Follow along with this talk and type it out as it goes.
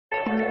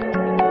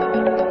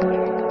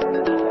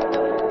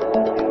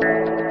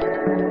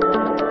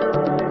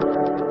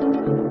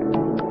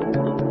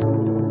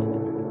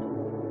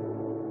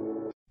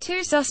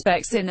Two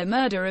suspects in the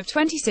murder of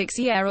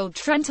 26-year-old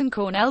Trenton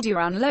Cornell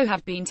Duranlo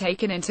have been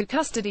taken into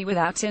custody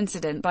without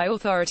incident by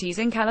authorities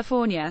in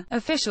California,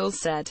 officials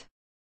said.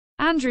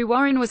 Andrew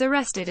Warren was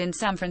arrested in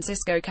San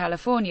Francisco,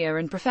 California,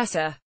 and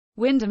Professor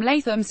Wyndham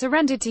Latham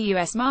surrendered to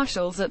U.S.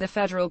 Marshals at the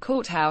federal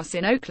courthouse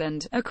in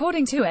Oakland,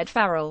 according to Ed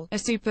Farrell, a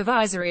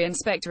supervisory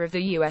inspector of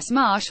the U.S.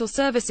 Marshal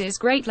Service's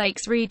Great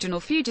Lakes Regional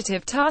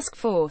Fugitive Task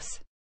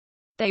Force.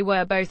 They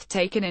were both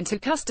taken into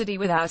custody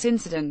without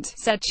incident,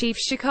 said Chief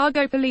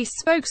Chicago Police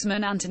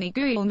spokesman Anthony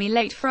Guglielmi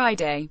late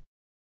Friday.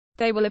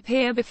 They will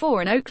appear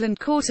before an Oakland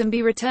court and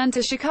be returned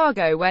to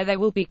Chicago where they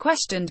will be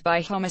questioned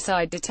by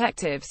homicide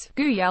detectives,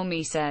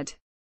 Guglielmi said.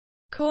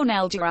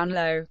 Cornell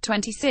Duranlo,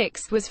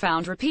 26, was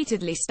found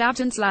repeatedly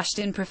stabbed and slashed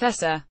in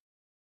Professor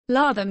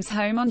Latham's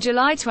home on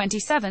July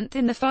 27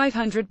 in the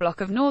 500 block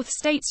of North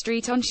State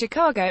Street on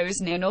Chicago's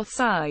near North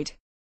Side.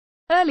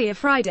 Earlier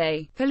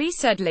Friday, police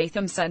said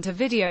Latham sent a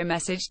video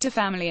message to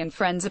family and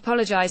friends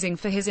apologizing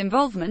for his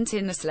involvement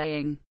in the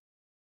slaying.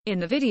 In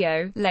the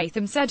video,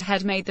 Latham said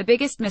had made the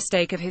biggest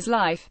mistake of his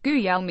life,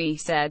 Guglielmi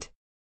said.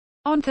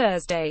 On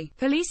Thursday,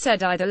 police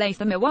said either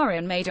Latham or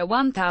Warren made a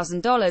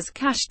 $1,000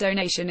 cash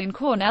donation in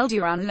Cornell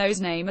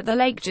Duranlo's name at the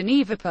Lake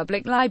Geneva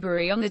Public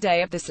Library on the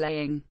day of the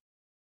slaying.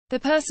 The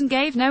person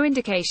gave no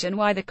indication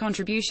why the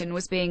contribution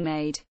was being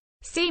made.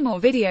 See more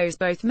videos.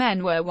 Both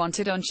men were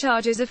wanted on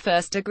charges of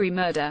first-degree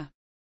murder.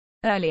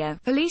 Earlier,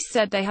 police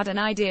said they had an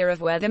idea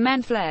of where the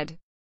men fled.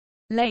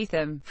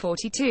 Latham,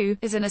 42,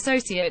 is an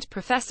associate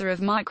professor of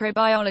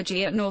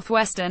microbiology at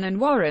Northwestern, and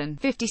Warren,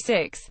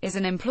 56, is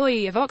an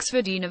employee of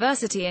Oxford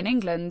University in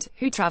England,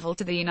 who traveled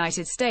to the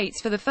United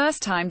States for the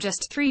first time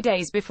just 3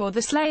 days before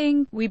the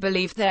slaying. We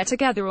believe they're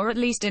together or at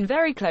least in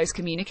very close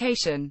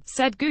communication,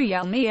 said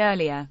Guglielmi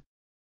earlier.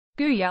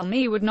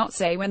 Guglielmi would not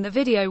say when the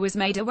video was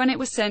made or when it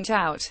was sent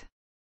out.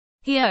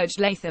 He urged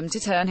Latham to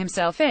turn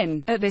himself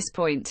in. At this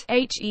point,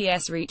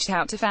 HES reached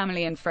out to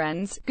family and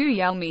friends,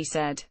 Guglielmi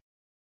said.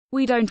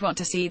 We don't want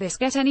to see this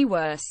get any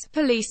worse.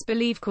 Police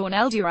believe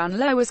Cornell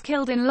Duranlo was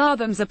killed in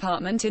Latham's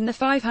apartment in the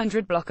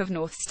 500 block of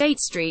North State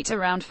Street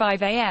around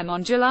 5 a.m.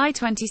 on July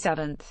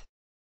 27.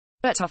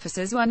 But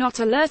officers were not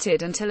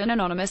alerted until an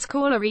anonymous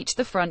caller reached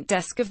the front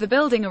desk of the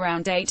building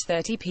around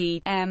 8:30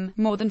 p.m.,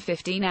 more than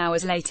 15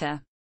 hours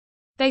later.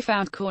 They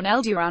found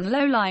Cornell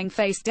Duranlo lying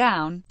face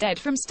down, dead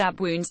from stab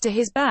wounds to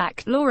his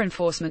back, law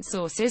enforcement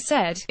sources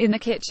said. In the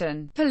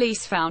kitchen,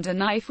 police found a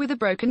knife with a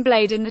broken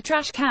blade in the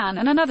trash can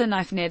and another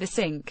knife near the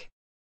sink.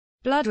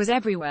 Blood was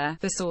everywhere,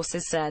 the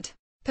sources said.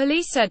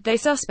 Police said they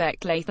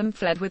suspect Latham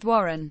fled with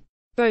Warren.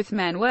 Both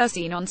men were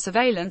seen on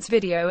surveillance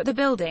video at the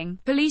building,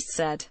 police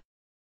said.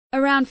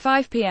 Around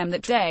 5 p.m.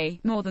 that day,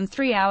 more than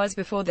 3 hours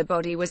before the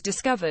body was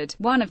discovered,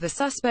 one of the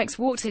suspects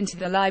walked into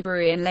the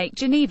library in Lake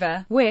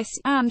Geneva, WIS,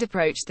 and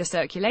approached the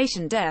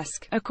circulation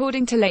desk,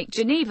 according to Lake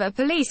Geneva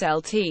Police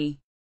LT.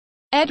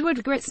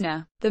 Edward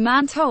Gritzner. The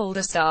man told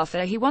a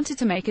staffer he wanted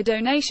to make a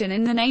donation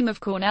in the name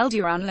of Cornell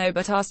Duranlo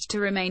but asked to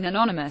remain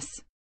anonymous.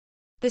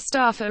 The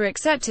staffer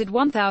accepted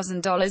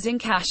 $1,000 in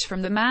cash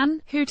from the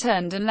man, who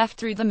turned and left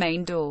through the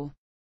main door.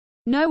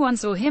 No one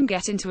saw him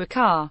get into a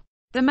car.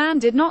 The man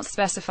did not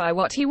specify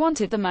what he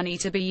wanted the money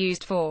to be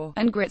used for,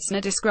 and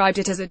Gritzner described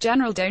it as a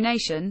general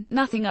donation,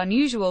 nothing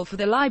unusual for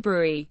the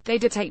library. They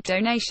do take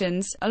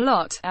donations, a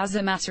lot, as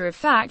a matter of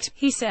fact,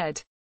 he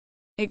said.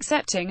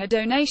 Accepting a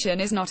donation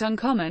is not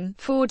uncommon.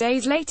 4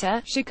 days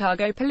later,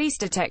 Chicago police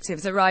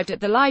detectives arrived at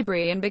the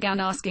library and began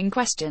asking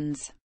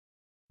questions.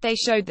 They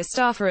showed the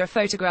staffer a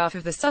photograph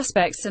of the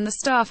suspects and the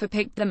staffer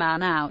picked the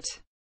man out.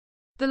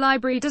 The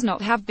library does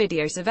not have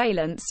video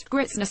surveillance,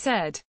 Gritzner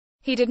said.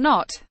 He did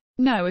not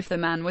know if the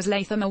man was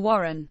Latham or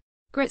Warren.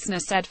 Gritzner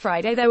said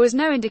Friday there was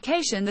no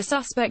indication the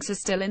suspects are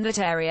still in that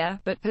area,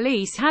 but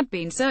police had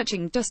been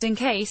searching just in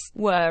case.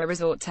 Were a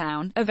resort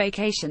town, a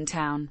vacation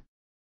town.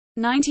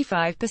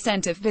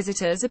 95% of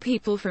visitors are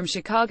people from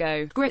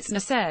Chicago,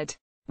 Gritzner said.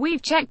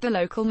 We've checked the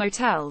local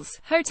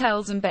motels,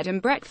 hotels and bed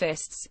and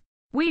breakfasts.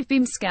 We've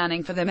been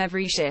scanning for them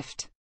every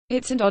shift.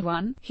 It's an odd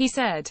one, he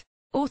said.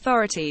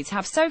 Authorities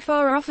have so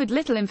far offered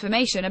little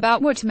information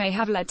about what may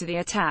have led to the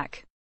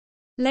attack.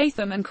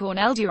 Latham and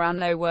Cornell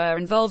Duranlo were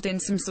involved in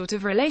some sort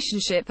of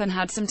relationship and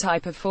had some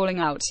type of falling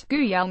out,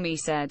 Guglielmi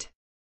said.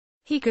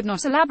 He could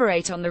not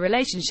elaborate on the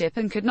relationship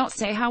and could not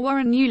say how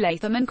Warren knew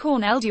Latham and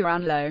Cornell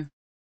Duranlo.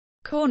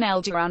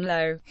 Cornell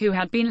Duranlo, who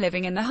had been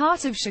living in the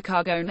heart of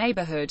Chicago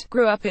neighborhood,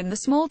 grew up in the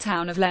small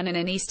town of Lennon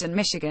in eastern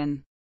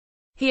Michigan.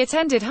 He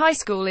attended high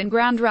school in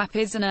Grand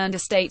Rapids and earned a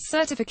state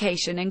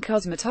certification in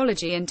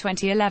cosmetology in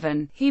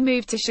 2011. He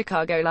moved to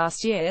Chicago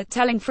last year,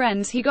 telling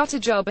friends he got a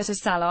job at a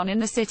salon in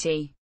the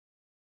city.